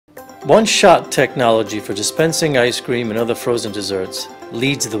One-shot technology for dispensing ice cream and other frozen desserts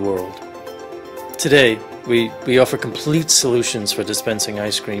leads the world. Today, we offer complete solutions for dispensing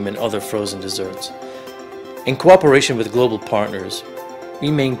ice cream and other frozen desserts. In cooperation with global partners,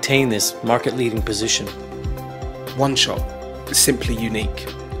 we maintain this market-leading position. One shot, simply unique.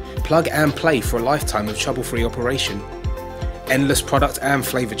 Plug and play for a lifetime of trouble-free operation. Endless product and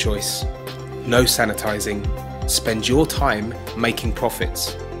flavor choice. No sanitizing. Spend your time making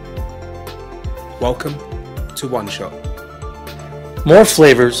profits. Welcome to One Shot. More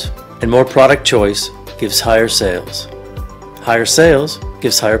flavors and more product choice gives higher sales. Higher sales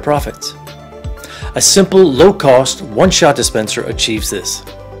gives higher profits. A simple, low-cost, one-shot dispenser achieves this.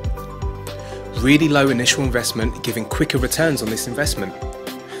 Really low initial investment, giving quicker returns on this investment.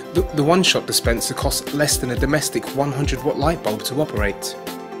 The one-shot dispenser costs less than a domestic 100-watt light bulb to operate.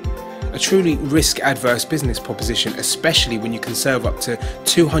 A truly risk-adverse business proposition, especially when you can serve up to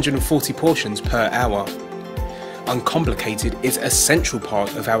 240 portions per hour. Uncomplicated is a central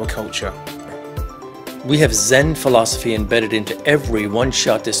part of our culture. We have Zen philosophy embedded into every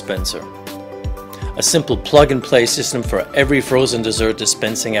one-shot dispenser. A simple plug-and-play system for every frozen dessert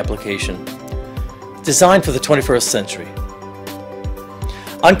dispensing application. Designed for the 21st century.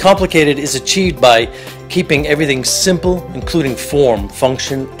 Uncomplicated is achieved by keeping everything simple, including form,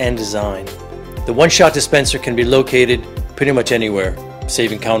 function, and design. The one-shot dispenser can be located pretty much anywhere,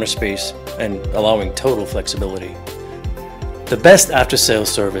 saving counter space and allowing total flexibility. The best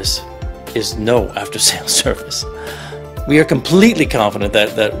after-sales service is no after-sales service. We are completely confident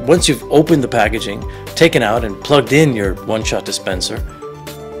that once you've opened the packaging, taken out and plugged in your one-shot dispenser,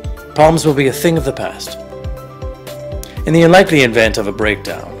 problems will be a thing of the past. In the unlikely event of a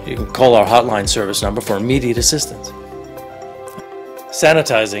breakdown, you can call our hotline service number for immediate assistance.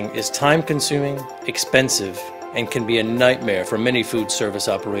 Sanitizing is time-consuming, expensive, and can be a nightmare for many food service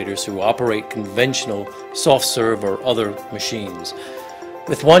operators who operate conventional soft-serve or other machines.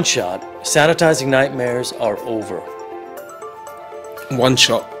 With One Shot, sanitizing nightmares are over. One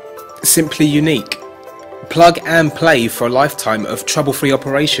shot, simply unique. Plug and play for a lifetime of trouble-free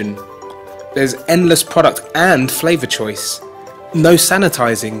operation. There's endless product and flavor choice. No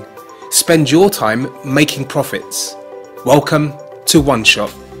sanitizing. Spend your time making profits. Welcome to One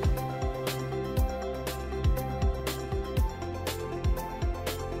Shot.